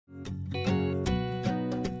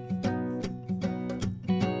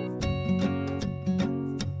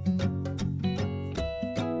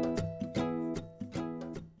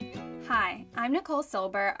I'm Nicole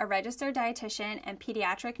Silber, a registered dietitian and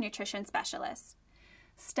pediatric nutrition specialist.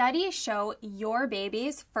 Studies show your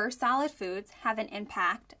baby's first solid foods have an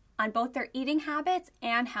impact on both their eating habits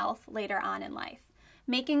and health later on in life,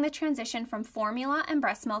 making the transition from formula and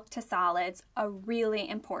breast milk to solids a really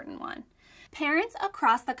important one. Parents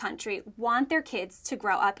across the country want their kids to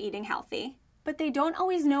grow up eating healthy, but they don't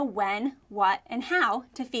always know when, what, and how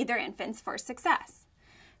to feed their infants for success.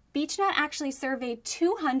 Beech-Nut actually surveyed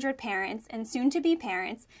 200 parents and soon-to-be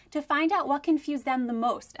parents to find out what confused them the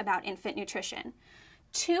most about infant nutrition.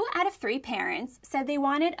 2 out of 3 parents said they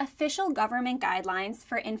wanted official government guidelines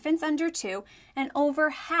for infants under 2, and over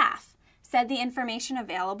half said the information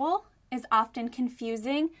available is often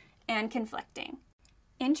confusing and conflicting.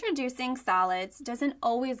 Introducing solids doesn't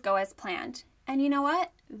always go as planned, and you know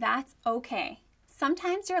what? That's okay.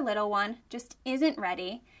 Sometimes your little one just isn't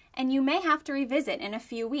ready, and you may have to revisit in a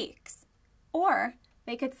few weeks. Or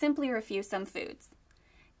they could simply refuse some foods.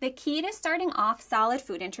 The key to starting off solid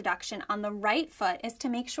food introduction on the right foot is to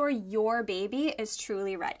make sure your baby is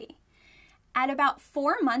truly ready. At about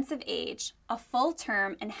 4 months of age, a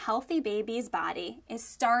full-term and healthy baby's body is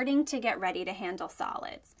starting to get ready to handle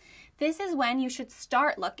solids. This is when you should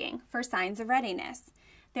start looking for signs of readiness.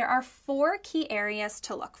 There are 4 key areas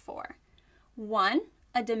to look for. 1,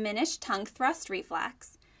 a diminished tongue thrust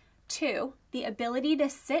reflex. 2, the ability to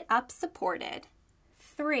sit up supported.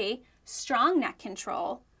 3, strong neck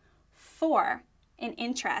control. 4, an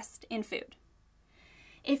interest in food.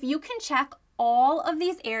 If you can check all of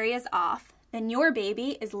these areas off, then your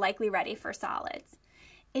baby is likely ready for solids.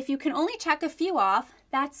 If you can only check a few off,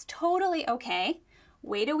 that's totally okay.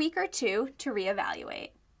 Wait a week or 2 to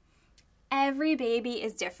reevaluate. Every baby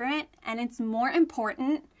is different, and it's more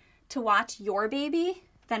important to watch your baby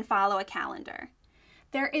than follow a calendar.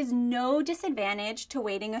 There is no disadvantage to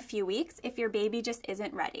waiting a few weeks if your baby just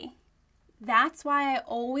isn't ready. That's why I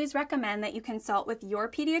always recommend that you consult with your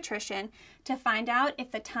pediatrician to find out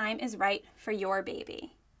if the time is right for your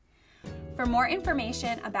baby. For more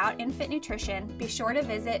information about infant nutrition, be sure to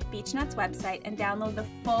visit Beech-Nut's website and download the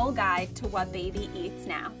full guide to what baby eats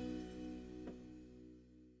now.